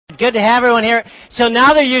Good to have everyone here. So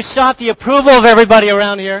now that you sought the approval of everybody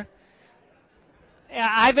around here,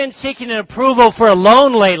 I've been seeking an approval for a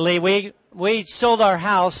loan lately. We sold our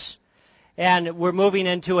house, and we're moving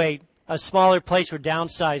into a smaller place. We're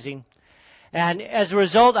downsizing. And as a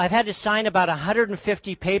result, I've had to sign about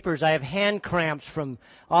 150 papers. I have hand cramps from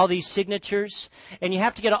all these signatures. And you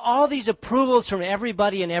have to get all these approvals from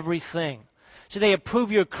everybody and everything. So they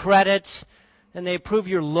approve your credit, and they approve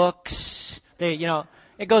your looks.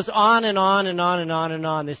 It goes on and on and on and on and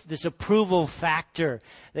on, this approval factor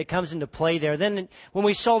that comes into play there. Then when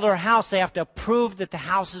we sold our house, they have to approve that the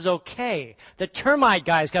house is okay. The termite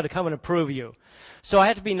guy's got to come and approve you. So I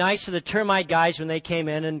had to be nice to the termite guys when they came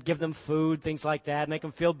in and give them food, things like that, make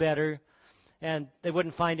them feel better. And they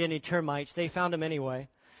wouldn't find any termites. They found them anyway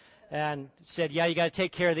and said, yeah, you got to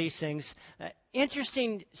take care of these things.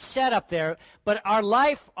 Interesting setup there, but our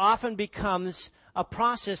life often becomes a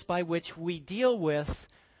process by which we deal with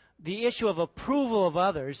the issue of approval of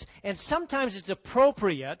others, and sometimes it's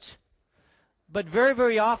appropriate, but very,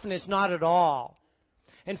 very often it's not at all.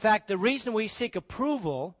 In fact, the reason we seek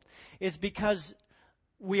approval is because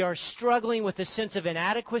we are struggling with a sense of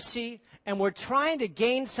inadequacy, and we're trying to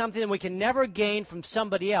gain something that we can never gain from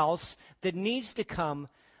somebody else that needs to come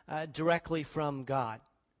directly from God.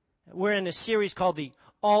 We're in a series called The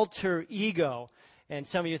Alter Ego. And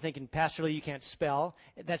some of you are thinking, Pastor Lee, you can't spell.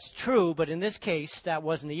 That's true, but in this case, that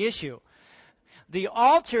wasn't the issue. The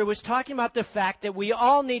altar was talking about the fact that we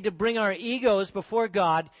all need to bring our egos before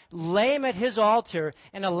God, lay them at His altar,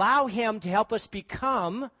 and allow Him to help us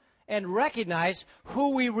become and recognize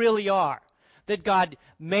who we really are. That God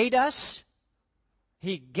made us.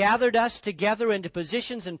 He gathered us together into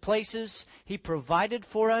positions and places. He provided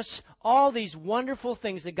for us all these wonderful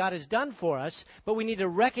things that God has done for us, but we need to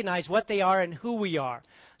recognize what they are and who we are.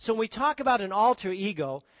 So when we talk about an alter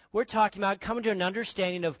ego, we're talking about coming to an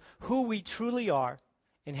understanding of who we truly are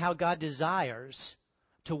and how God desires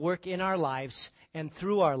to work in our lives and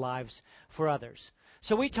through our lives for others.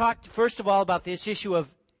 So we talked, first of all, about this issue of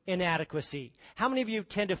inadequacy. How many of you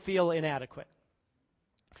tend to feel inadequate?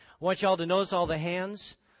 I want you all to notice all the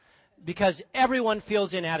hands, because everyone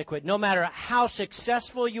feels inadequate. No matter how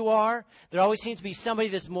successful you are, there always seems to be somebody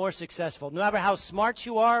that's more successful. No matter how smart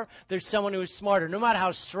you are, there's someone who is smarter. No matter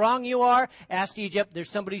how strong you are, ask Egypt,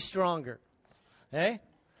 there's somebody stronger. Okay?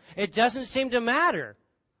 It doesn't seem to matter.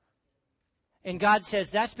 And God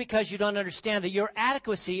says, that's because you don't understand that your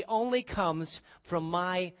adequacy only comes from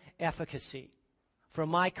my efficacy, from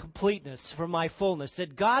my completeness, from my fullness.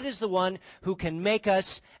 That God is the one who can make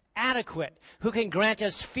us adequate, who can grant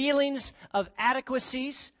us feelings of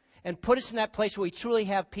adequacies and put us in that place where we truly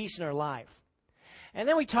have peace in our life. And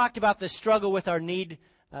then we talked about the struggle with our need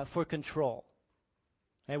for control.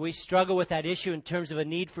 And we struggle with that issue in terms of a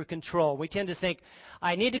need for control. We tend to think,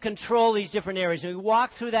 I need to control these different areas. And we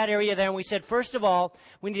walked through that area there and we said, first of all,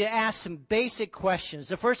 we need to ask some basic questions.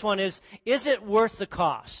 The first one is it worth the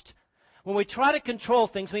cost? When we try to control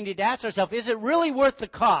things, we need to ask ourselves, is it really worth the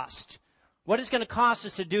cost? What is it going to cost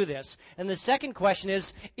us to do this? And the second question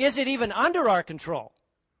is it even under our control?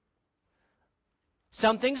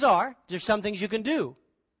 Some things are. There's some things you can do.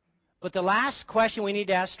 But the last question we need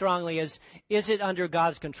to ask strongly is it under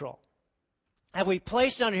God's control? Have we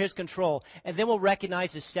placed it under His control? And then we'll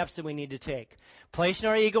recognize the steps that we need to take. Placing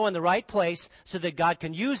our ego in the right place so that God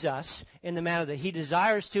can use us in the manner that He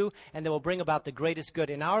desires to, and that will bring about the greatest good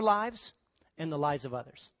in our lives and the lives of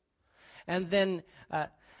others. And then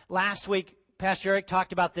last week, Pastor Eric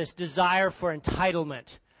talked about this desire for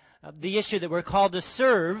entitlement, the issue that we're called to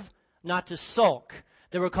serve, not to sulk,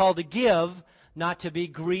 that we're called to give, not to be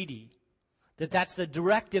greedy, that's the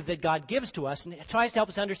directive that God gives to us, and it tries to help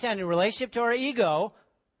us understand in relationship to our ego,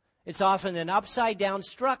 it's often an upside-down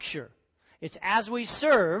structure. It's as we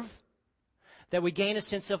serve that we gain a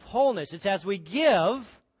sense of wholeness. It's as we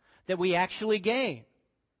give that we actually gain.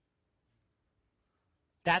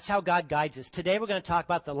 That's how God guides us. Today we're going to talk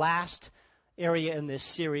about the last area in this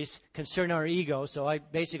series concerning our ego. So I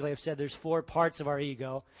basically have said there's 4 parts of our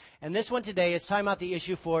ego. And this one today is talking about the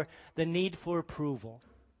issue for the need for approval.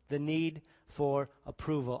 The need for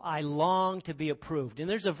approval. I long to be approved. And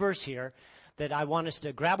there's a verse here that I want us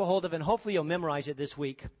to grab a hold of, and hopefully you'll memorize it this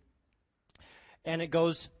week. And it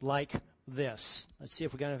goes like this. Let's see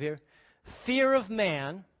if we got it here. Fear of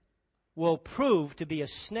man will prove to be a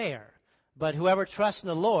snare, but whoever trusts in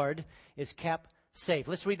the Lord is kept safe.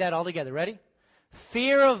 Let's read that all together. Ready?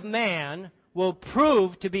 Fear of man will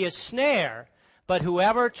prove to be a snare, but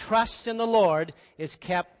whoever trusts in the Lord is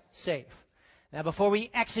kept safe. Now, before we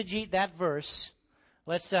exegete that verse,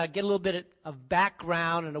 Let's get a little bit of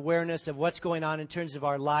background and awareness of what's going on in terms of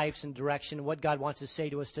our lives and direction and what God wants to say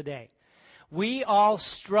to us today. We all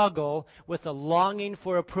struggle with the longing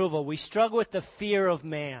for approval. We struggle with the fear of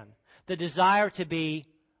man, the desire to be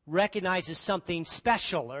recognized as something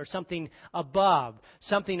special or something above,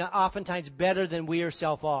 something oftentimes better than we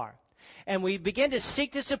ourselves are. And we begin to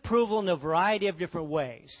seek this approval in a variety of different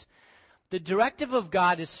ways. The directive of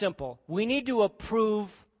God is simple. We need to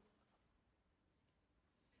approve.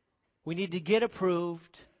 We need to get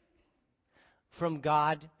approved from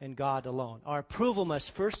God and God alone. Our approval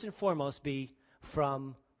must first and foremost be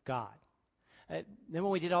from God. Then when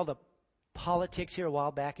we did all the politics here a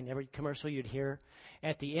while back, in every commercial you'd hear,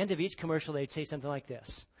 at the end of each commercial they'd say something like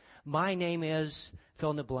this. My name is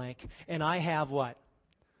fill in the blank, and I have what?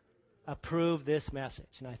 Approved this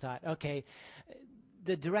message. And I thought, okay,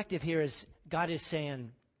 the directive here is God is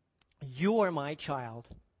saying, you are my child.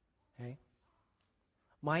 Okay?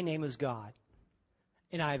 My name is God,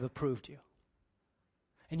 and I have approved you.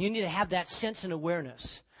 And you need to have that sense and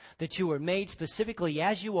awareness that you were made specifically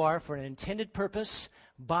as you are for an intended purpose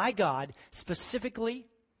by God, specifically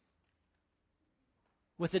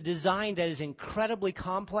with a design that is incredibly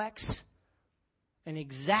complex and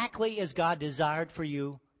exactly as God desired for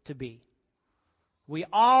you to be. We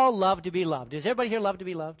all love to be loved. Does everybody here love to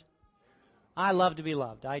be loved? I love to be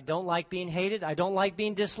loved. I don't like being hated. I don't like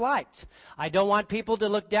being disliked. I don't want people to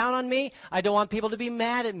look down on me. I don't want people to be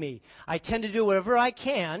mad at me. I tend to do whatever I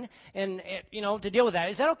can and, to deal with that.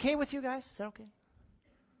 Is that okay with you guys? Is that okay?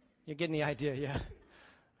 You're getting the idea, yeah.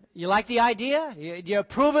 You like the idea? Do you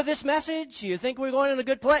approve of this message? You think we're going in a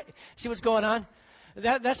good place? See what's going on?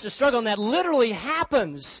 That's the struggle, and that literally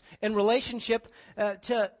happens in relationship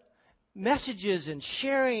to messages and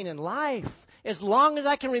sharing and life. As long as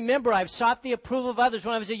I can remember, I've sought the approval of others.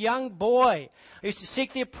 When I was a young boy, I used to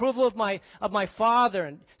seek the approval of my father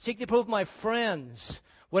and seek the approval of my friends.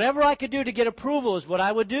 Whatever I could do to get approval is what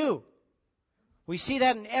I would do. We see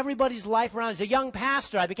that in everybody's life around. As a young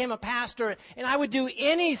pastor, I became a pastor, and I would do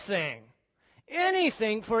anything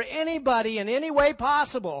for anybody in any way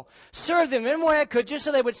possible. Serve them in any way I could, just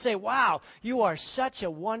so they would say, wow, you are such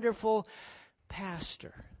a wonderful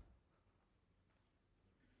pastor.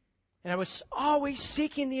 And I was always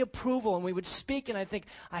seeking the approval, and we would speak, and I think,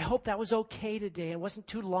 I hope that was okay today. And it wasn't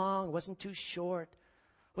too long, it wasn't too short,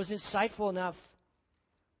 it was insightful enough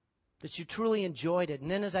that you truly enjoyed it. And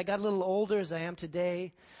then as I got a little older, as I am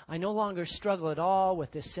today, I no longer struggle at all with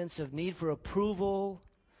this sense of need for approval,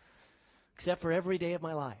 except for every day of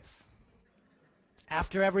my life.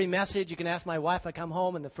 After every message, you can ask my wife, I come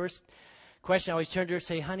home, and the first question I always turn to her and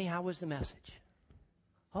say, honey, how was the message?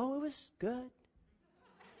 Oh, it was good.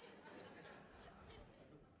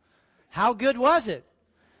 How good was it?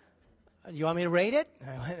 You want me to rate it?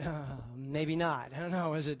 Maybe not. I don't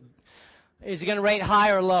know. Is it going to rate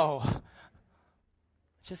high or low?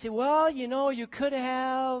 She'll say, well, you could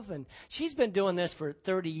have. And she's been doing this for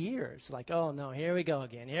 30 years. Like, oh, no, here we go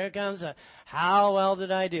again. Here comes how well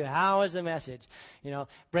did I do? How is the message?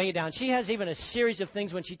 Bring it down. She has even a series of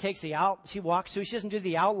things when she takes she walks through. She doesn't do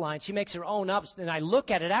the outline. She makes her own up. And I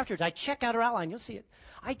look at it afterwards. I check out her outline. You'll see it.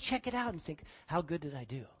 I check it out and think, how good did I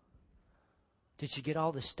do? Did she get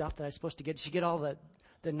all the stuff that I was supposed to get? Did she get all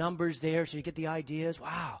the numbers there? Did she get the ideas?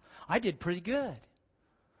 Wow, I did pretty good.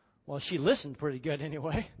 Well, she listened pretty good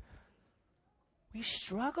anyway. We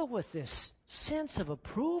struggle with this sense of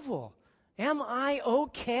approval. Am I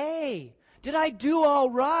okay? Did I do all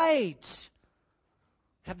right?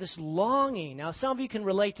 Have this longing. Now, some of you can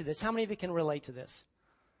relate to this. How many of you can relate to this?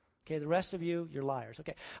 Okay, the rest of you, you're liars.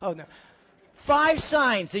 Okay. Oh, no. 5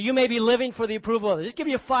 signs that you may be living for the approval of others. Just give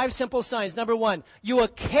you 5 simple signs. Number 1, you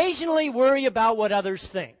occasionally worry about what others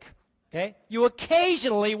think. Okay? You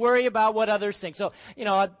occasionally worry about what others think. So,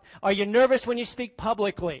 are you nervous when you speak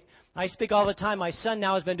publicly? I speak all the time. My son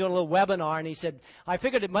now has been doing a little webinar, and he said, I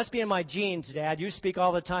figured it must be in my genes, Dad. You speak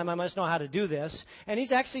all the time. I must know how to do this. And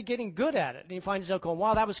he's actually getting good at it. And he finds himself going,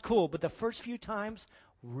 wow, that was cool. But the first few times,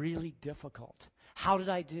 really difficult. How did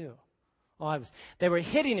I do? Well, they were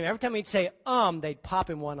hitting him. Every time he'd say, they'd pop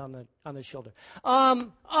him one on the shoulder.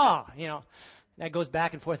 That goes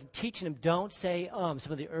back and forth. And teaching him, don't say,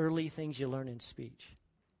 some of the early things you learn in speech.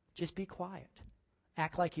 Just be quiet.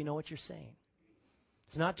 Act like you know what you're saying.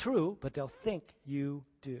 It's not true, but they'll think you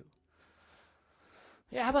do.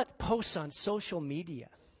 Yeah, how about posts on social media?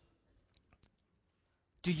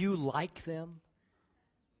 Do you like them?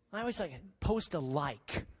 I always post a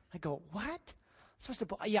like. I go, what?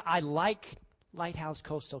 I like Lighthouse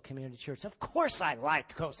Coastal Community Church. Of course I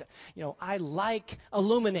like Coastal. I like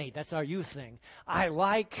Illuminate. That's our youth thing.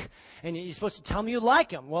 And you're supposed to tell me you like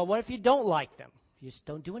them. Well, what if you don't like them? You just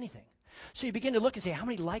don't do anything. So you begin to look and say, how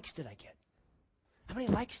many likes did I get? How many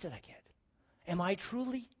likes did I get? Am I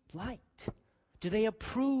truly liked? Do they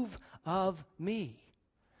approve of me?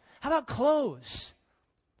 How about clothes?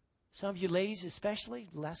 Some of you ladies especially,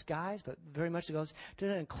 less guys, but very much the girls, do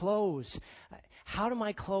that in clothes. How do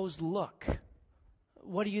my clothes look?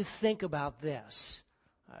 What do you think about this?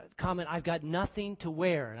 Comment, I've got nothing to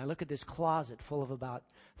wear. And I look at this closet full of about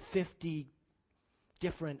 50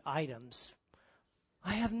 different items.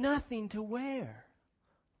 I have nothing to wear.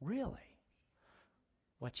 Really?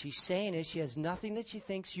 What she's saying is she has nothing that she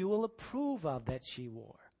thinks you will approve of that she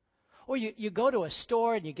wore. Or you go to a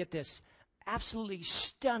store and you get this absolutely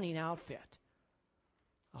stunning outfit.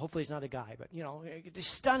 Hopefully it's not a guy, but this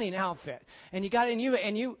stunning outfit. And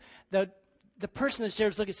the person that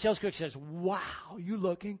serves, look at sales clerk, says, wow, you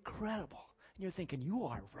look incredible. And you're thinking, you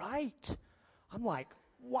are right. I'm like,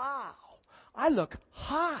 wow, I look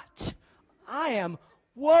hot. I am,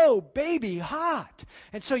 whoa, baby, hot.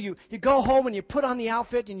 And so you go home and you put on the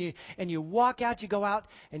outfit and you walk out, you go out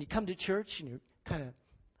and you come to church and you're kind of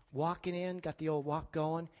walking in, got the old walk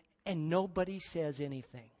going, and nobody says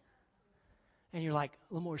anything. And you're like,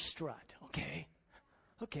 a little more strut. Okay.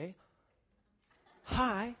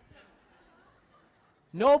 Hi.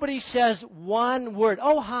 Nobody says one word.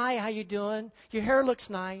 Oh, hi, how you doing? Your hair looks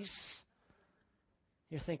nice.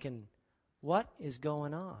 You're thinking, what is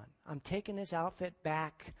going on? I'm taking this outfit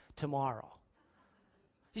back tomorrow.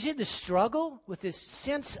 You see the struggle with this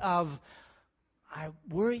sense of, I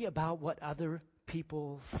worry about what other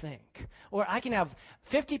people think. Or I can have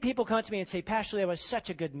 50 people come to me and say, Pastor, that was such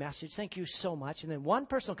a good message. Thank you so much. And then one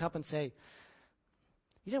person will come up and say,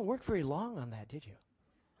 you didn't work very long on that, did you?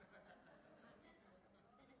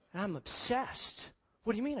 And I'm obsessed.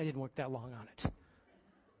 What do you mean I didn't work that long on it?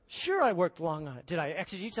 Sure, I worked long on it. Did I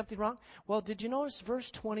exegete something wrong? Well, did you notice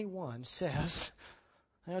verse 21 says,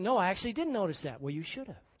 no, I actually didn't notice that. Well, you should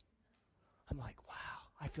have. I'm like, wow,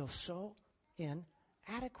 I feel so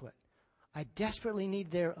inadequate. I desperately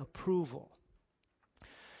need their approval.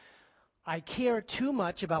 I care too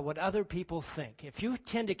much about what other people think. If you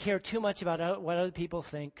tend to care too much about what other people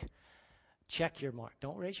think, check your mark.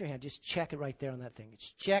 Don't raise your hand. Just check it right there on that thing.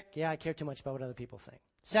 Just check, yeah, I care too much about what other people think.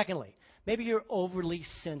 Secondly, maybe you're overly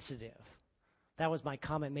sensitive. That was my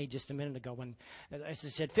comment made just a minute ago when, as I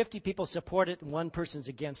said, 50 people support it and one person's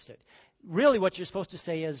against it. Really what you're supposed to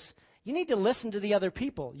say is, you need to listen to the other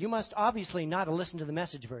people. You must obviously not have listened to the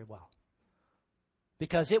message very well.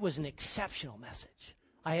 Because it was an exceptional message.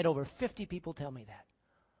 I had over 50 people tell me that.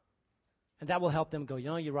 And that will help them go,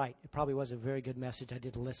 you're right. It probably was a very good message. I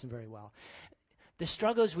didn't listen very well. The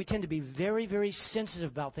struggle is we tend to be very, very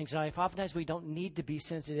sensitive about things in life. Oftentimes we don't need to be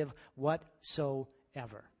sensitive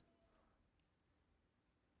whatsoever.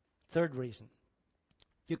 Third reason.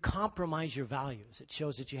 You compromise your values. It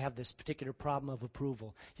shows that you have this particular problem of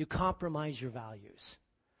approval. You compromise your values.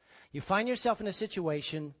 You find yourself in a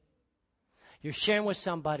situation, you're sharing with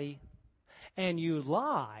somebody, and you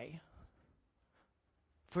lie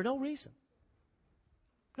for no reason.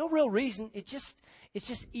 No real reason. It's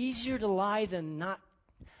just easier to lie than not.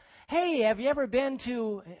 Hey, have you ever been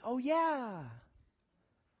to, oh yeah.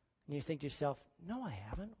 And you think to yourself, no, I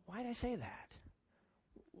haven't. Why did I say that?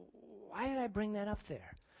 Why did I bring that up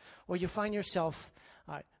there? Or you find yourself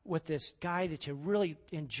with this guy that you're really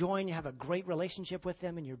enjoying, you have a great relationship with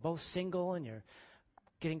them, and you're both single, and you're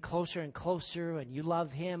getting closer and closer, and you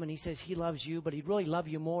love him, and he says he loves you, but he'd really love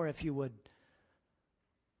you more if you would.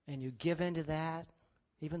 And you give in to that,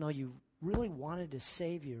 even though you really wanted to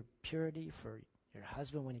save your purity for your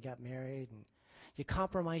husband when you got married. And you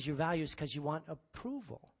compromise your values because you want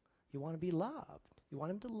approval. You want to be loved. You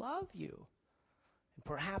want him to love you. And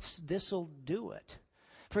perhaps this will do it.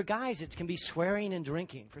 For guys, it can be swearing and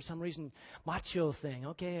drinking. For some reason, macho thing.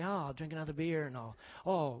 Okay, I'll drink another beer and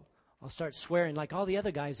I'll start swearing like all the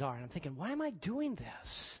other guys are. And I'm thinking, why am I doing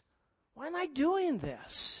this? Why am I doing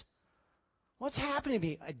this? What's happening to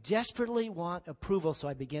me? I desperately want approval, so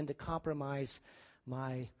I begin to compromise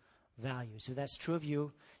my values. If that's true of you,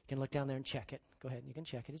 you can look down there and check it. Go ahead, you can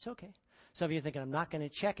check it. It's okay. Some of you are thinking, I'm not going to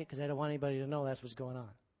check it because I don't want anybody to know that's what's going on.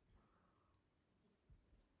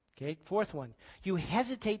 Okay, fourth one. You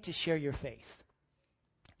hesitate to share your faith.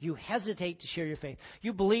 You hesitate to share your faith.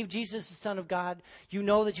 You believe Jesus is the Son of God. You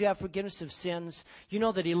know that you have forgiveness of sins. You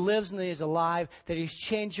know that He lives and that He is alive, that He's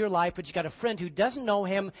changed your life, but you got a friend who doesn't know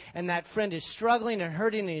Him, and that friend is struggling and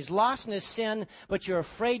hurting, and he's lost in his sin, but you're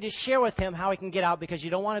afraid to share with him how he can get out because you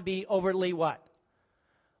don't want to be overtly what?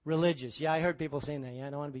 Religious. Yeah, I heard people saying that. Yeah, I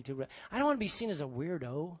don't want to be I don't want to be seen as a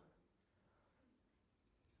weirdo.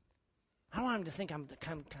 I don't want him to think I'm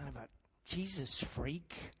kind of a Jesus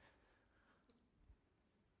freak.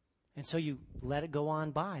 And so you let it go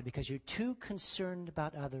on by because you're too concerned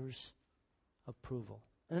about others' approval.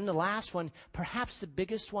 And then the last one, perhaps the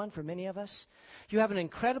biggest one for many of us, you have an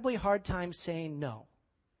incredibly hard time saying no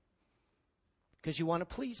because you want to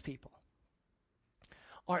please people.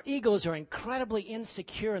 Our egos are incredibly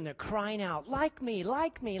insecure and they're crying out, like me,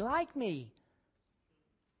 like me, like me.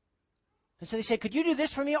 And so they say, could you do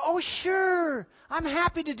this for me? Oh, sure. I'm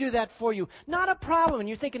happy to do that for you. Not a problem. And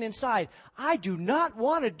you're thinking inside, I do not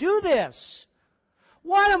want to do this.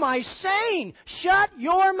 What am I saying? Shut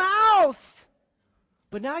your mouth.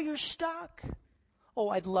 But now you're stuck. Oh,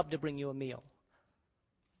 I'd love to bring you a meal.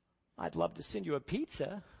 I'd love to send you a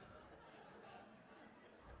pizza.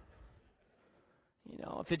 You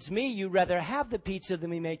know, if it's me, you'd rather have the pizza than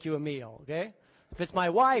me make you a meal, okay? If it's my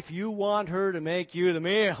wife, you want her to make you the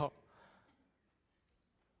meal.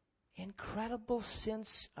 Incredible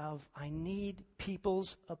sense of I need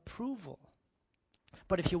people's approval.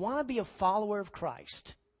 But if you want to be a follower of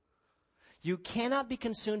Christ, you cannot be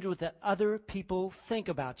consumed with what other people think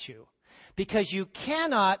about you. Because you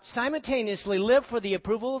cannot simultaneously live for the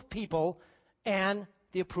approval of people and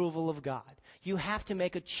the approval of God. You have to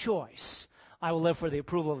make a choice. I will live for the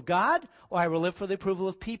approval of God, or I will live for the approval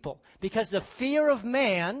of people. Because the fear of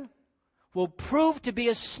man will prove to be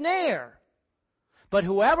a snare. But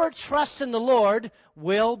whoever trusts in the Lord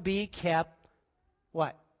will be kept,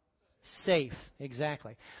 what? Safe.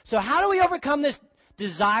 Exactly. So how do we overcome this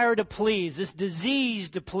desire to please, this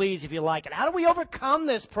disease to please, if you like it? How do we overcome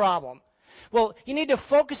this problem? Well, you need to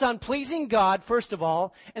focus on pleasing God, first of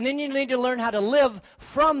all, and then you need to learn how to live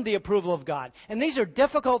from the approval of God. And these are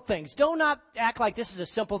difficult things. Do not act like this is a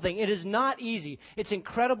simple thing. It is not easy. It's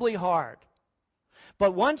incredibly hard.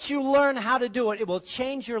 But once you learn how to do it, it will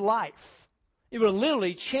change your life. It will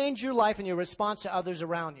literally change your life and your response to others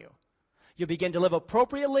around you. You'll begin to live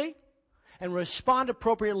appropriately and respond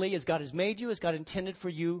appropriately as God has made you, as God intended for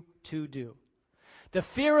you to do. The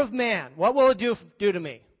fear of man, what will it do to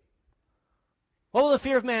me? What will the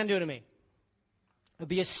fear of man do to me? It'll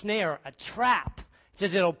be a snare, a trap. It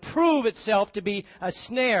says it'll prove itself to be a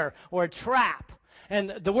snare or a trap. And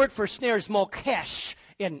the word for snare is mokesh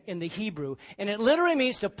in the Hebrew. And it literally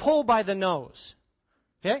means to pull by the nose.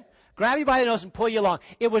 Okay? Grab you by the nose and pull you along.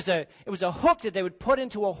 It was a hook that they would put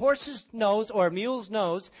into a horse's nose or a mule's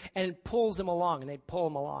nose, and it pulls them along, and they'd pull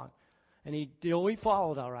him along. And he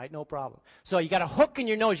followed all right, no problem. So you got a hook in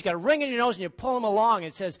your nose, you got a ring in your nose, and you pull him along.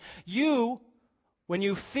 It says, when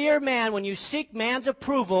you fear man, when you seek man's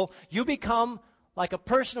approval, you become like a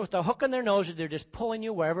person with a hook in their nose, and they're just pulling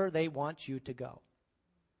you wherever they want you to go.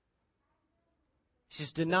 He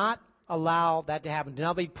says, do not allow that to happen. Do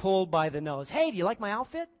not be pulled by the nose. Hey, do you like my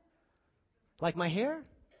outfit? Like my hair?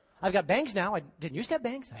 I've got bangs now. I didn't used to have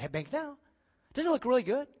bangs. I have bangs now. Doesn't it look really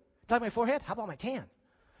good? Like my forehead? How about my tan?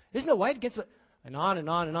 Isn't it white against the... And on and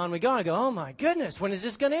on and on we go. I go, oh my goodness, when is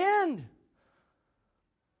this going to end?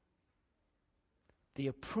 The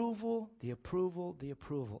approval, the approval, the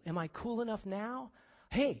approval. Am I cool enough now?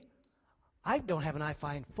 Hey, I don't have an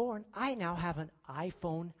iPhone 4. I now have an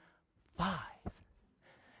iPhone 5.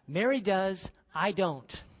 Mary does. I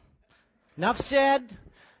don't. Enough said.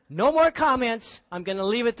 No more comments. I'm going to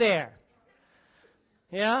leave it there.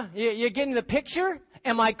 Yeah? You're getting the picture?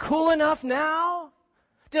 Am I cool enough now?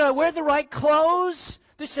 Did I wear the right clothes?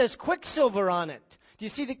 This says Quicksilver on it. Do you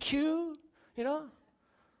see the Q? You know?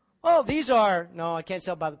 Oh, these are... No, I can't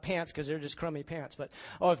tell by the pants because they're just crummy pants. But,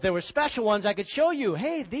 if there were special ones, I could show you.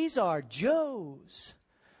 Hey, these are Joe's.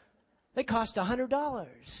 They cost $100.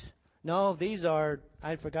 No, these are...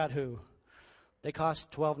 I forgot who. They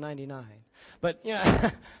cost $12.99. But, you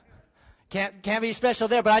know... Can't be special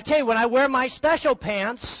there. But I tell you, when I wear my special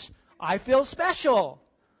pants, I feel special.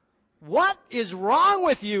 What is wrong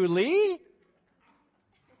with you, Lee?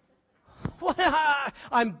 What?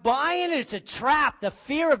 I'm buying it. It's a trap. The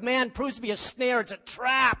fear of man proves to be a snare. It's a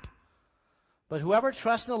trap. But whoever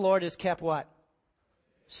trusts in the Lord is kept what?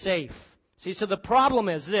 Safe. See, so the problem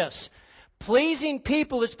is this. Pleasing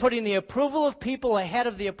people is putting the approval of people ahead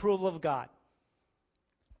of the approval of God.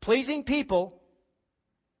 Pleasing people,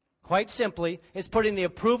 quite simply, is putting the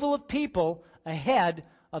approval of people ahead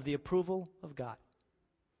of the approval of God.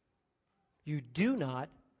 You do not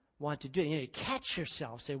want to do it. You need to catch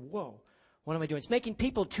yourself, say, whoa, what am I doing? It's making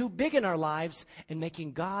people too big in our lives and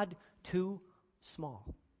making God too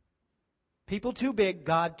small. People too big,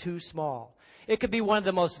 God too small. It could be one of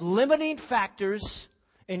the most limiting factors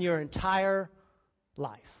in your entire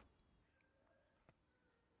life.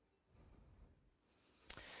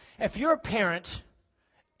 If you're a parent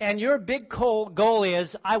and your big goal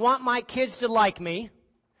is, I want my kids to like me,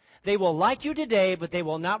 they will like you today, but they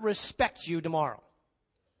will not respect you tomorrow.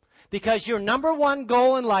 Because your number one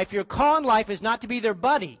goal in life, your call in life is not to be their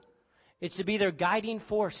buddy. It's to be their guiding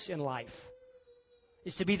force in life.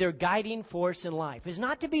 It's to be their guiding force in life. It's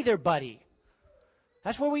not to be their buddy.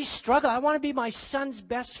 That's where we struggle. I want to be my son's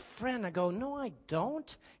best friend. I go, no, I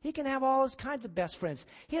don't. He can have all his kinds of best friends.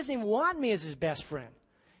 He doesn't even want me as his best friend.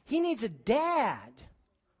 He needs a dad.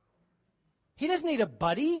 He doesn't need a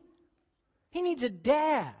buddy. He needs a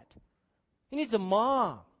dad. He needs a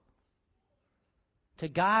mom to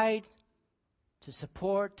guide, to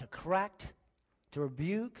support, to correct, to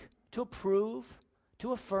rebuke, to approve,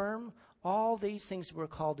 to affirm, all these things we're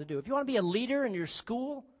called to do. If you want to be a leader in your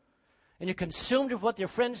school and you're consumed with what your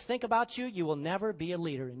friends think about you, you will never be a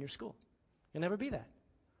leader in your school. You'll never be that.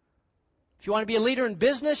 If you want to be a leader in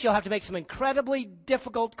business, you'll have to make some incredibly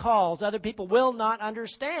difficult calls other people will not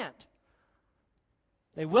understand.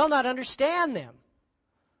 They will not understand them.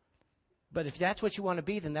 But if that's what you want to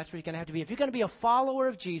be, then that's what you're going to have to be. If you're going to be a follower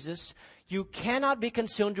of Jesus, you cannot be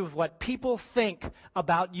consumed with what people think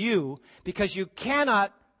about you, because you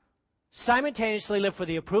cannot simultaneously live for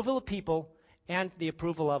the approval of people and the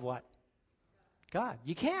approval of what? God.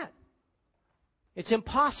 You can't. It's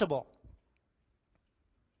impossible.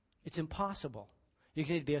 It's impossible. You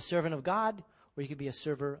can either be a servant of God or you can be a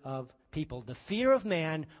server of people. The fear of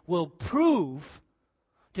man will prove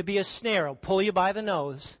to be a snare. It'll pull you by the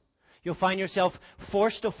nose. You'll find yourself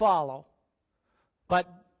forced to follow. But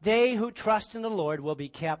they who trust in the Lord will be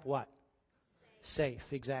kept what? Safe,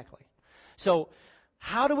 exactly. So,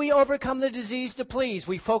 how do we overcome the disease to please?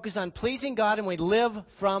 We focus on pleasing God and we live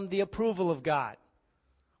from the approval of God.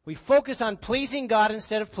 We focus on pleasing God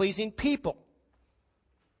instead of pleasing people.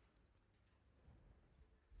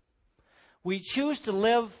 We choose to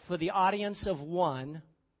live for the audience of one,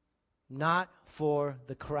 not for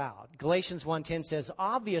the crowd. Galatians 1:10 says,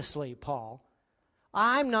 obviously, Paul,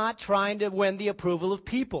 I'm not trying to win the approval of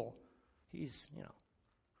people. He's,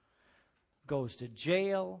 goes to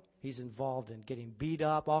jail. He's involved in getting beat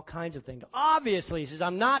up, all kinds of things. Obviously, he says,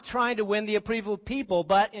 I'm not trying to win the approval of people,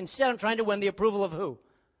 but instead I'm trying to win the approval of who?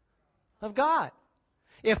 Of God.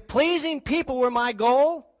 If pleasing people were my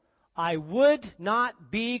goal, I would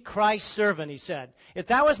not be Christ's servant, he said. If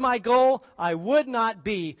that was my goal, I would not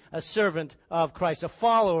be a servant of Christ, a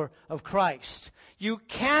follower of Christ. You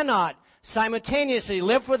cannot simultaneously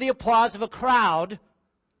live for the applause of a crowd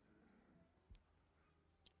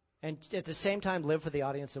and at the same time live for the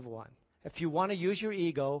audience of one. If you want to use your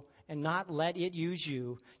ego and not let it use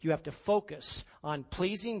you, you have to focus on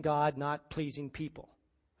pleasing God, not pleasing people.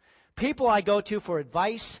 People I go to for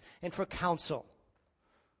advice and for counsel.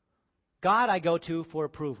 God I go to for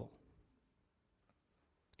approval.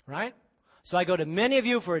 Right? So I go to many of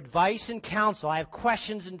you for advice and counsel. I have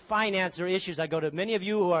questions in finance or issues. I go to many of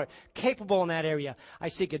you who are capable in that area. I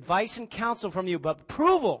seek advice and counsel from you, but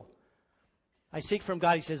approval I seek from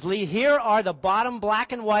God. He says, Lee, here are the bottom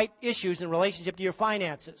black and white issues in relationship to your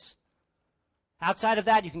finances. Outside of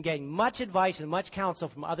that, you can gain much advice and much counsel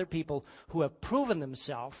from other people who have proven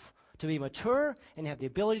themselves to be mature and have the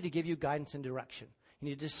ability to give you guidance and direction. You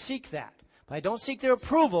need to seek that. But I don't seek their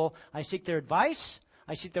approval. I seek their advice.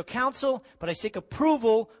 I seek their counsel. But I seek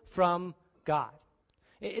approval from God.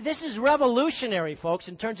 This is revolutionary, folks,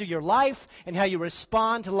 in terms of your life and how you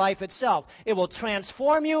respond to life itself. It will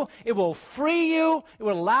transform you. It will free you. It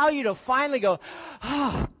will allow you to finally go,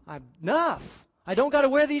 I'm enough. I don't got to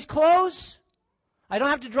wear these clothes. I don't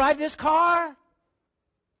have to drive this car.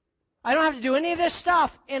 I don't have to do any of this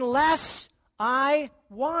stuff unless I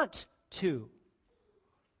want to.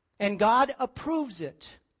 And God approves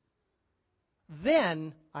it.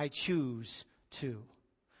 Then I choose to.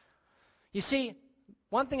 You see,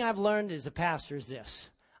 one thing I've learned as a pastor is this.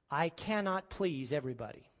 I cannot please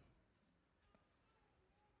everybody.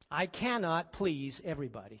 I cannot please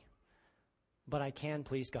everybody. But I can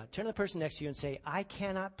please God. Turn to the person next to you and say, I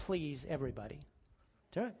cannot please everybody.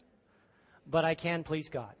 Turn it. But I can please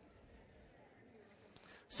God.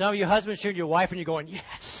 Some of you husbands turn to your wife and you're going,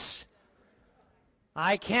 yes.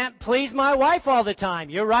 I can't please my wife all the time.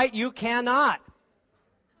 You're right, you cannot.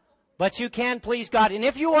 But you can please God. And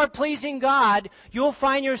if you are pleasing God, you'll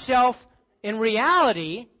find yourself, in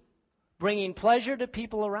reality, bringing pleasure to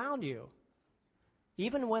people around you,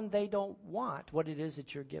 even when they don't want what it is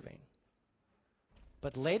that you're giving.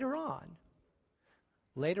 But later on,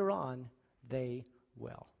 they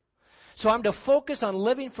will. So I'm to focus on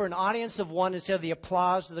living for an audience of one instead of the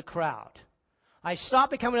applause of the crowd. I stop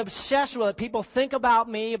becoming obsessed with what people think about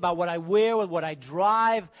me, about what I wear, with what I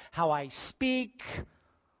drive, how I speak,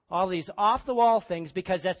 all these off-the-wall things,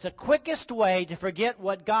 because that's the quickest way to forget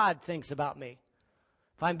what God thinks about me.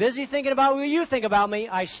 If I'm busy thinking about what you think about me,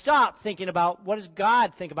 I stop thinking about what does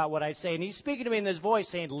God think about what I say. And he's speaking to me in this voice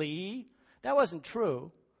saying, Lee, that wasn't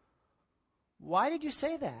true. Why did you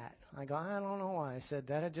say that? I go, I don't know why I said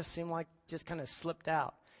that. It just seemed like just kind of slipped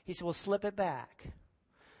out. He said, well, slip it back.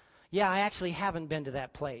 Yeah, I actually haven't been to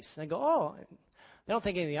that place. And I go, oh. They don't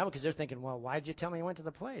think anything of it because they're thinking, well, why did you tell me you went to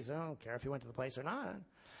the place? I don't care if you went to the place or not.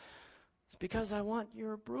 It's because I want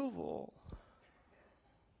your approval.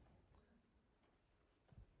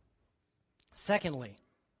 Secondly,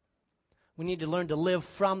 we need to learn to live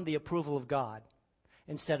from the approval of God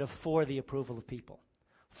instead of for the approval of people.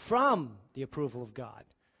 From the approval of God.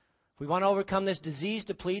 If we want to overcome this disease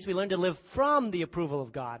to please, we learn to live from the approval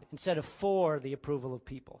of God instead of for the approval of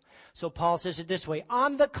people. So Paul says it this way,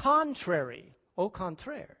 on the contrary, au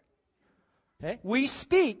contraire, okay, we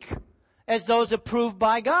speak as those approved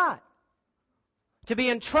by God, to be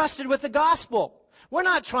entrusted with the gospel. We're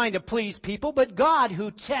not trying to please people, but God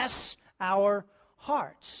who tests our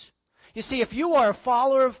hearts. You see, if you are a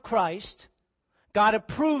follower of Christ, God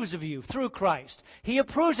approves of you through Christ. He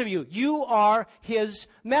approves of you. You are His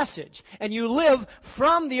message. And you live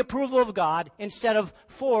from the approval of God instead of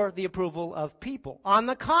for the approval of people. On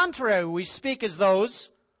the contrary, we speak as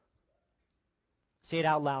those, say it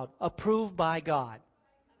out loud, approved by God.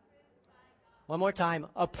 One more time,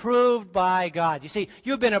 approved by God. You see,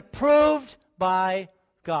 you've been approved by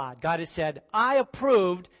God. God has said, I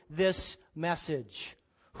approved this message.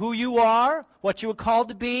 Who you are, what you were called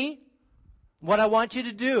to be, what I want you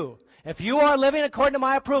to do. If you are living according to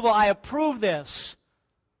my approval, I approve this.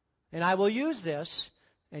 And I will use this,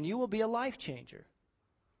 and you will be a life changer.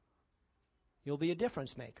 You'll be a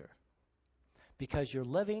difference maker. Because you're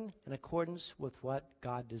living in accordance with what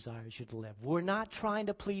God desires you to live. We're not trying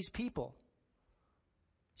to please people.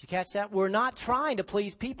 Did you catch that? We're not trying to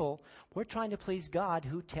please people. We're trying to please God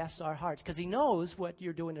who tests our hearts. Because He knows what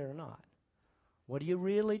you're doing or not. What are you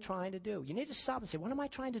really trying to do? You need to stop and say, what am I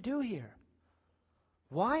trying to do here?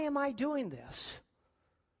 Why am I doing this?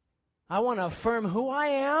 I want to affirm who I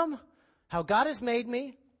am, how God has made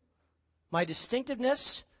me, my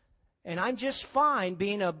distinctiveness, and I'm just fine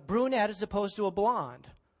being a brunette as opposed to a blonde,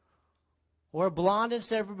 or a blonde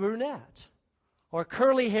instead of a brunette, or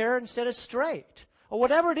curly hair instead of straight, or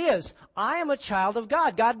whatever it is. I am a child of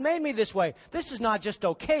God. God made me this way. This is not just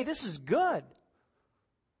okay. This is good.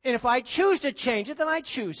 And if I choose to change it, then I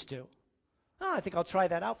choose to. Oh, I think I'll try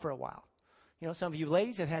that out for a while. You know, some of you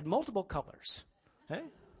ladies have had multiple colors. Okay?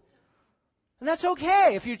 And that's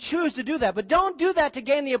okay if you choose to do that. But don't do that to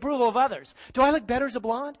gain the approval of others. Do I look better as a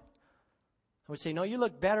blonde? I would say, no, you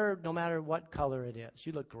look better no matter what color it is.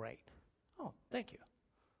 You look great. Oh, thank you.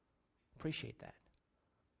 Appreciate that.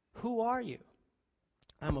 Who are you?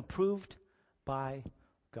 I'm approved by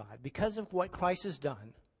God. Because of what Christ has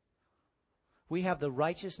done, we have the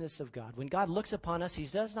righteousness of God. When God looks upon us, He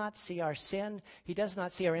does not see our sin. He does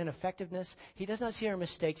not see our ineffectiveness. He does not see our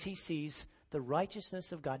mistakes. He sees the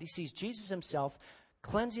righteousness of God. He sees Jesus Himself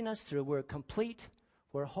cleansing us through. We're complete.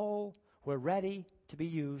 We're whole. We're ready to be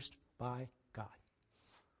used by God.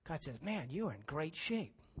 God says, man, you are in great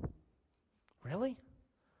shape. Really?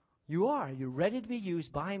 You are. You're ready to be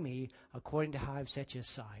used by me according to how I've set you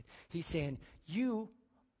aside. He's saying, you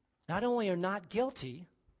not only are not guilty,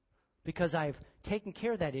 because I've taken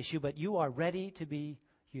care of that issue, but you are ready to be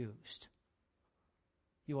used.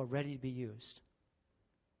 You are ready to be used.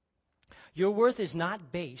 Your worth is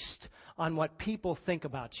not based on what people think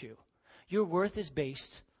about you. Your worth is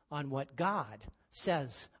based on what God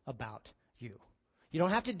says about you. You don't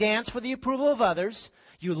have to dance for the approval of others.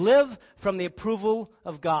 You live from the approval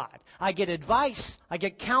of God. I get advice, I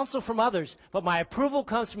get counsel from others, but my approval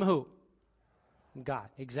comes from who? From God,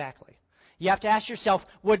 exactly. You have to ask yourself,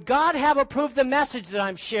 would God have approved the message that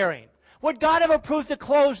I'm sharing? Would God have approved the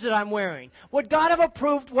clothes that I'm wearing? Would God have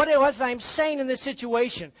approved what it was that I'm saying in this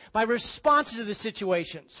situation? My responses to the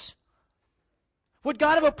situations? Would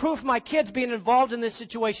God have approved my kids being involved in this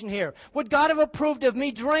situation here? Would God have approved of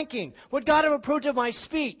me drinking? Would God have approved of my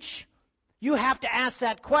speech? You have to ask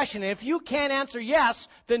that question. And if you can't answer yes,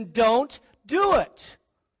 then don't do it.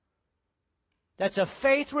 That's a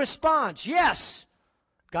faith response. Yes.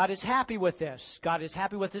 God is happy with this. God is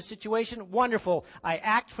happy with this situation. Wonderful. I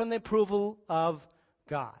act from the approval of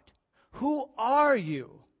God. Who are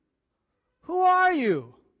you? Who are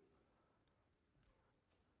you?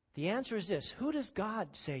 The answer is this. Who does God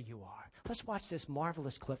say you are? Let's watch this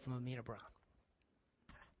marvelous clip from Amina Brown.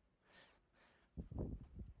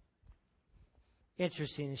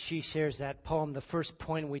 Interesting as she shares that poem, the first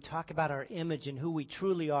point we talk about our image and who we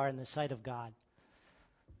truly are in the sight of God.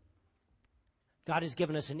 God has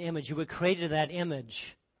given us an image. You were created in that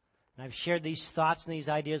image. I've shared these thoughts and these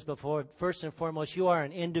ideas before. First and foremost, you are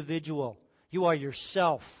an individual. You are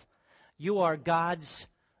yourself. You are God's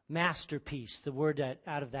masterpiece. The word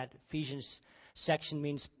out of that Ephesians section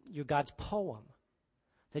means you're God's poem.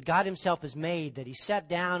 That God himself has made, that he sat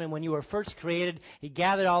down, and when you were first created, he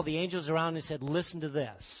gathered all the angels around and said, listen to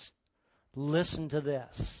this. Listen to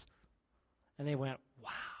this. And they went, wow.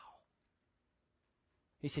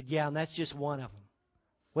 He said, yeah, and that's just one of them.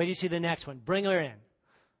 Wait till you see the next one. Bring her in.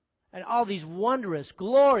 And all these wondrous,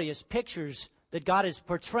 glorious pictures that God is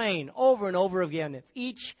portraying over and over again of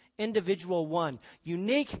each individual one.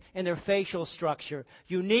 Unique in their facial structure.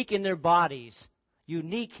 Unique in their bodies.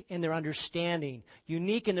 Unique in their understanding.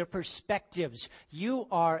 Unique in their perspectives. You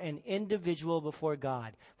are an individual before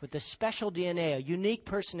God with a special DNA, a unique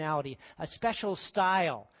personality, a special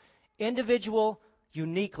style. Individual,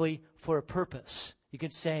 uniquely for a purpose. You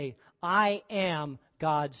could say, I am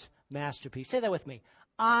God's masterpiece. Say that with me.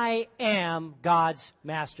 I am God's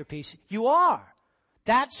masterpiece. You are.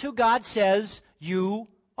 That's who God says you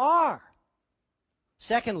are.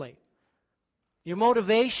 Secondly, your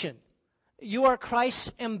motivation. You are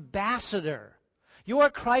Christ's ambassador. You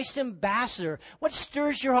are Christ's ambassador. What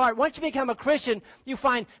stirs your heart? Once you become a Christian, you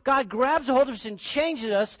find God grabs a hold of us and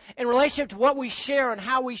changes us in relationship to what we share and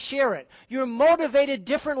how we share it. You're motivated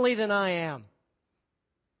differently than I am.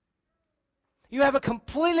 You have a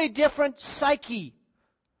completely different psyche.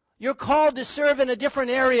 You're called to serve in a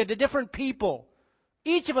different area, to different people.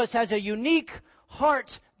 Each of us has a unique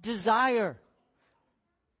heart desire.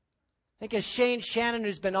 I think as Shane Shannon,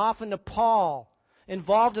 who's been off in Nepal,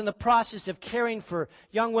 involved in the process of caring for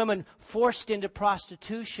young women forced into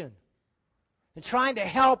prostitution, and trying to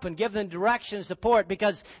help and give them direction and support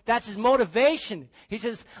because that's his motivation. He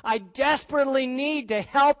says, I desperately need to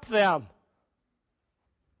help them.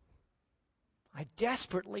 I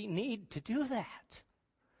desperately need to do that.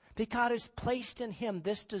 Because God has placed in him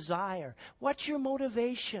this desire. What's your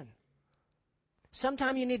motivation?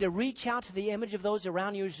 Sometimes you need to reach out to the image of those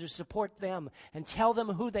around you to support them and tell them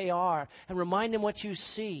who they are and remind them what you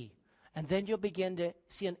see. And then you'll begin to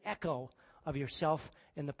see an echo of yourself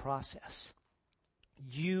in the process.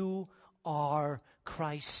 You are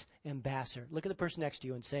Christ's ambassador. Look at the person next to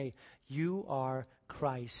you and say, you are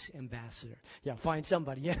Christ's ambassador. Yeah, find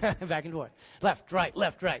somebody. Yeah, back and forth. Left, right.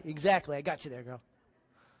 Exactly. I got you there, girl.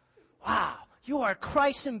 Wow, you are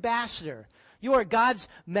Christ's ambassador. You are God's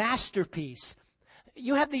masterpiece.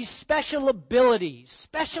 You have these special abilities.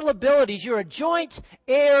 Special abilities. You're a joint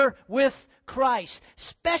heir with Christ.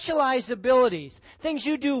 Specialized abilities. Things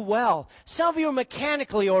you do well. Some of you are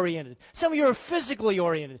mechanically oriented. Some of you are physically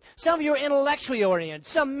oriented. Some of you are intellectually oriented.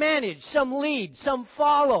 Some manage. Some lead. Some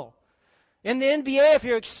follow. In the NBA, if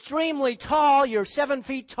you're extremely tall, you're 7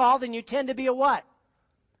 feet tall, then you tend to be a what?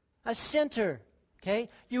 A center. Okay?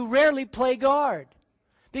 You rarely play guard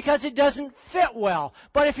because it doesn't fit well.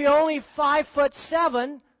 But if you're only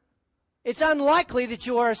 5'7", it's unlikely that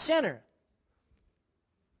you are a center.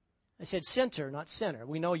 I said center, not center.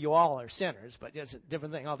 We know you all are centers, but it's a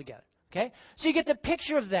different thing altogether. Okay? So you get the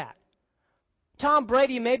picture of that. Tom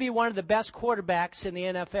Brady may be one of the best quarterbacks in the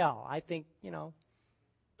NFL. I think,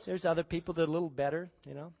 there's other people that are a little better,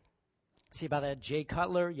 See about that Jay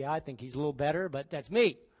Cutler? Yeah, I think he's a little better, but that's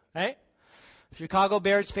me, right? Chicago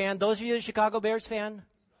Bears fan. Those of you that are Chicago Bears fan,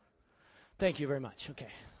 thank you very much. Okay.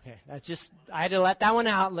 That's just, I had to let that one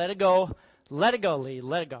out. Let it go. Let it go, Lee.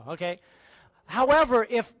 Let it go. Okay. However,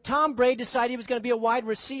 if Tom Brady decided he was going to be a wide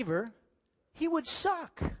receiver, he would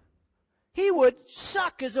suck. He would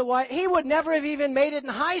suck as a wide, he would never have even made it in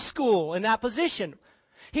high school in that position.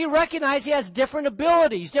 He recognized he has different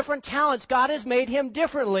abilities, different talents. God has made him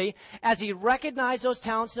differently. As he recognized those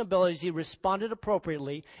talents and abilities, he responded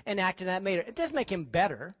appropriately and acted in that manner. It doesn't make him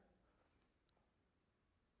better.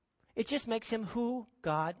 It just makes him who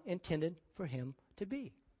God intended for him to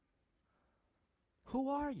be. Who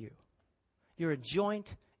are you? You're a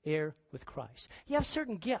joint heir with Christ. You have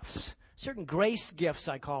certain gifts, certain grace gifts,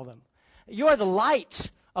 I call them. You are the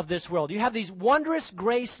light of this world. You have these wondrous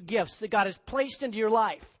grace gifts that God has placed into your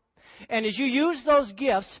life. And as you use those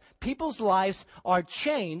gifts, people's lives are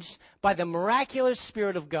changed by the miraculous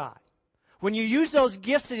Spirit of God. When you use those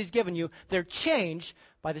gifts that he's given you, they're changed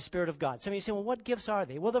by the Spirit of God. Some of you say, well, what gifts are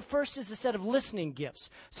they? Well, the first is a set of listening gifts.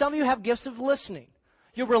 Some of you have gifts of listening.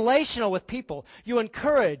 You're relational with people. You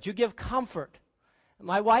encourage. You give comfort.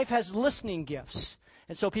 My wife has listening gifts.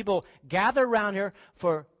 And so people gather around her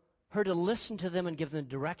for her to listen to them and give them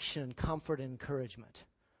direction and comfort and encouragement.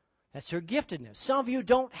 That's her giftedness. Some of you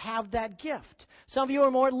don't have that gift. Some of you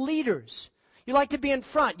are more leaders. You like to be in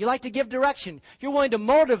front. You like to give direction. You're willing to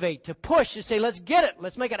motivate, to push, to say, let's get it.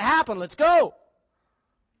 Let's make it happen. Let's go.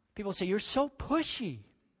 People say, you're so pushy.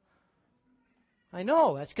 I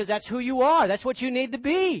know. That's because that's who you are. That's what you need to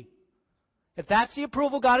be. If that's the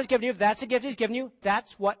approval God has given you, if that's the gift He's given you,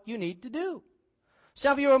 that's what you need to do.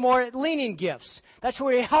 Some of you are more leaning gifts. That's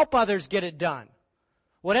where you help others get it done.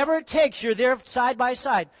 Whatever it takes, you're there side by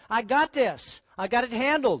side. I got this. I got it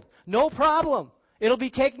handled. No problem. It'll be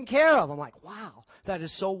taken care of. I'm like, wow, that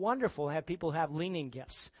is so wonderful to have people who have leaning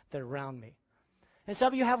gifts that are around me. And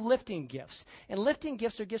some of you have lifting gifts. And lifting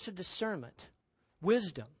gifts are gifts of discernment,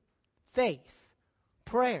 wisdom, faith,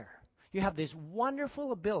 prayer. You have this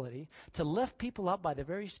wonderful ability to lift people up by the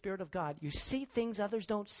very Spirit of God. You see things others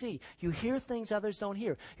don't see. You hear things others don't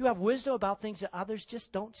hear. You have wisdom about things that others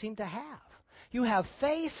just don't seem to have. You have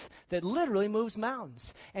faith that literally moves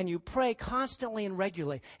mountains. And you pray constantly and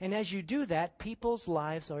regularly. And as you do that, people's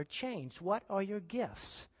lives are changed. What are your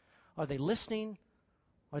gifts? Are they listening?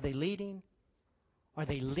 Are they leading? Are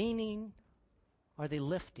they leaning? Are they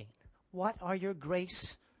lifting? What are your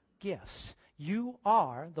grace gifts? You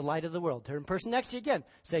are the light of the world. Turn to the person next to you again.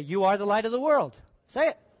 Say, you are the light of the world. Say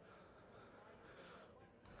it.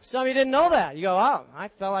 Some of you didn't know that. You go, oh, I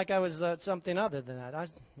felt like I was something other than that.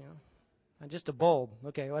 I'm just a bulb.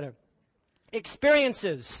 Okay, whatever.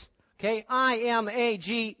 Experiences. Okay,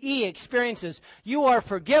 I-M-A-G-E, experiences. You are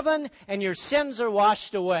forgiven and your sins are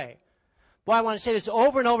washed away. Boy, I want to say this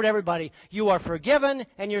over and over to everybody. You are forgiven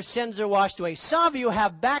and your sins are washed away. Some of you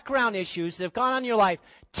have background issues that have gone on in your life.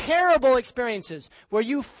 Terrible experiences where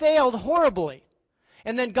you failed horribly.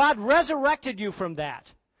 And then God resurrected you from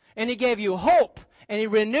that. And He gave you hope. And He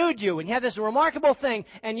renewed you. And you had this remarkable thing.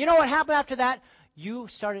 And you know what happened after that? You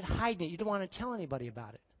started hiding it. You didn't want to tell anybody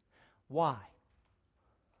about it. Why?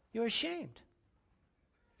 You were ashamed.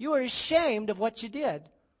 You were ashamed of what you did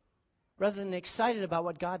rather than excited about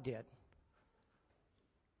what God did.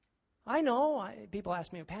 I know. People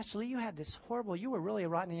ask me, Pastor Lee, you had this horrible, you were really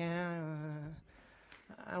rotten. Yeah,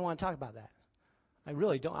 I don't want to talk about that. I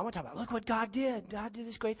really don't. I want to talk about, look what God did. God did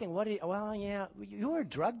this great thing. Well, yeah, you were a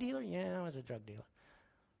drug dealer? Yeah, I was a drug dealer.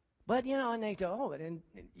 But, and they go, oh, and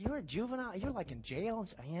you were a juvenile? You're like in jail? And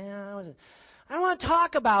so, yeah, I don't want to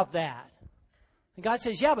talk about that. And God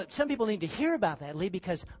says, yeah, but some people need to hear about that, Lee,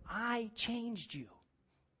 because I changed you.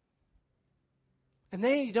 And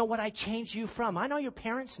they need to know what I changed you from. I know your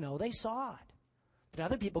parents know. They saw it. But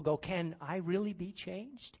other people go, can I really be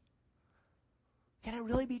changed? Can I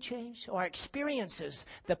really be changed? Our experiences,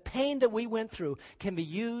 the pain that we went through, can be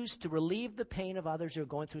used to relieve the pain of others who are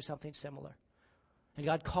going through something similar. And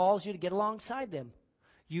God calls you to get alongside them.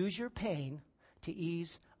 Use your pain to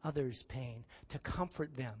ease others' pain, to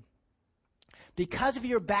comfort them. Because of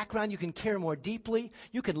your background, you can care more deeply.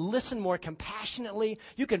 You can listen more compassionately.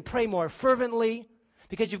 You can pray more fervently.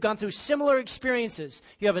 Because you've gone through similar experiences.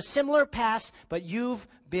 You have a similar past, but you've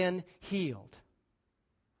been healed.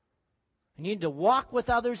 And you need to walk with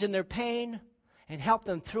others in their pain and help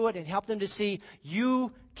them through it and help them to see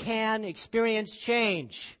you can experience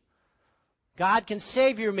change. God can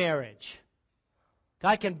save your marriage.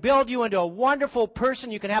 God can build you into a wonderful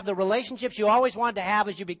person. You can have the relationships you always wanted to have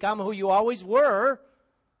as you become who you always were.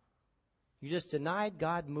 You just denied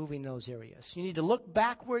God moving those areas. You need to look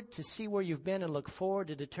backward to see where you've been and look forward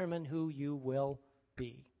to determine who you will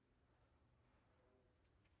be.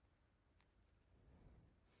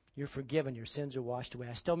 You're forgiven. Your sins are washed away.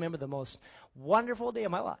 I still remember the most wonderful day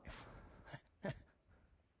of my life.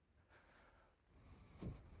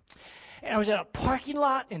 And I was at a parking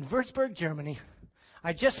lot in Würzburg, Germany.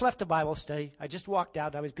 I just left a Bible study. I just walked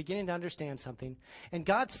out. I was beginning to understand something. And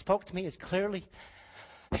God spoke to me as clearly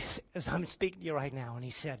as I'm speaking to you right now. And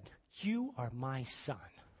He said, you are my son,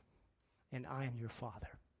 and I am your father.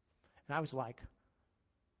 And I was like,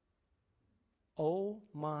 oh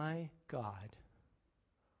my God.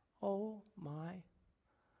 Oh my.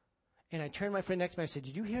 And I turned to my friend next to me. I said,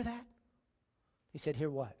 did you hear that? He said,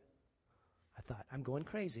 hear what? I thought, I'm going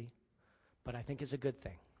crazy, but I think it's a good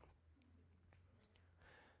thing.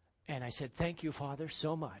 And I said, thank you, Father,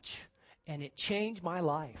 so much. And it changed my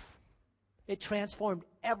life. It transformed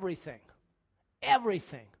everything.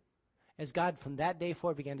 Everything. As God from that day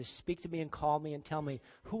forward began to speak to me and call me and tell me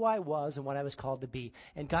who I was and what I was called to be.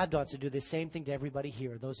 And God wants to do the same thing to everybody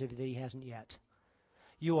here, those of you that He hasn't yet.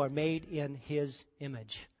 You are made in His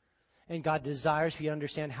image. And God desires for you to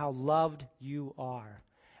understand how loved you are.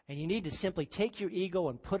 And you need to simply take your ego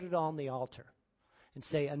and put it on the altar and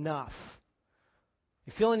say, enough.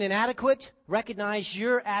 You're feeling inadequate? Recognize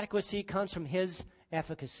your adequacy comes from His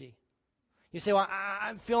efficacy. You say, well,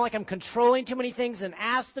 I feel like I'm controlling too many things, and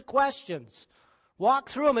ask the questions. Walk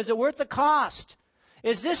through them. Is it worth the cost?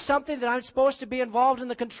 Is this something that I'm supposed to be involved in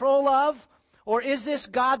the control of? Or is this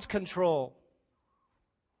God's control?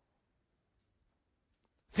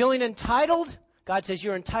 Feeling entitled? God says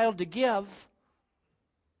you're entitled to give.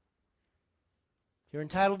 You're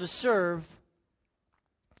entitled to serve.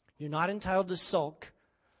 You're not entitled to sulk.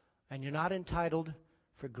 And you're not entitled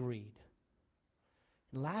for greed.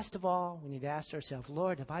 And last of all, we need to ask ourselves,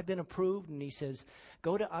 Lord, have I been approved? And He says,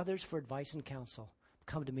 go to others for advice and counsel.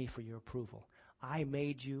 Come to me for your approval. I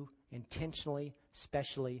made you intentionally,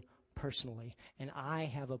 specially, personally, and I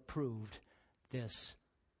have approved this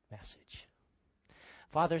message.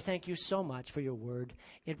 Father, thank you so much for your word.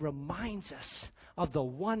 It reminds us of the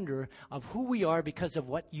wonder of who we are because of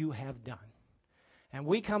what you have done. And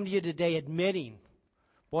we come to you today admitting,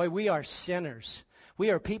 boy, we are sinners. We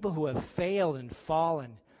are people who have failed and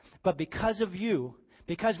fallen. But because of you,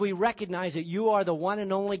 because we recognize that you are the one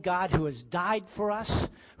and only God who has died for us,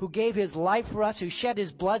 who gave His life for us, who shed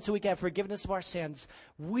His blood so we can have forgiveness of our sins,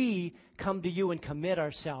 we come to you and commit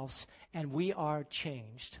ourselves, and we are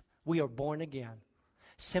changed. We are born again.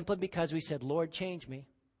 Simply because we said, Lord, change me.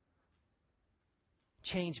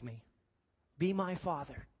 Change me. Be my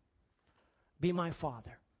Father. Be my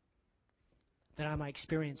Father. That I might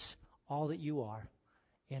experience all that you are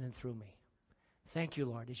in and through me. Thank you,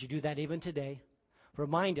 Lord, as you do that even today.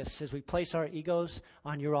 Remind us as we place our egos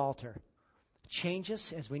on your altar. Change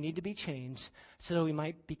us as we need to be changed so that we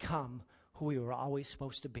might become who we were always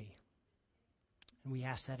supposed to be. And we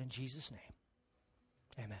ask that in Jesus' name.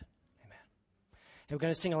 Amen. Amen. And we're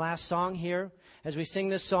going to sing a last song here. As we sing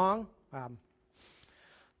this song,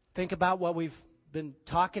 think about what we've been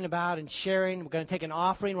talking about and sharing. We're going to take an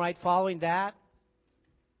offering right following that.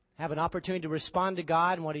 Have an opportunity to respond to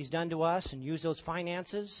God and what He's done to us and use those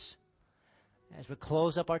finances as we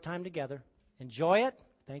close up our time together. Enjoy it.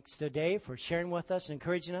 Thanks to Dave for sharing with us and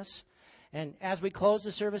encouraging us. And as we close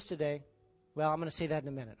the service today, well, I'm going to say that in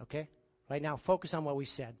a minute, okay? Right now, focus on what we've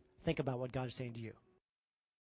said. Think about what God is saying to you.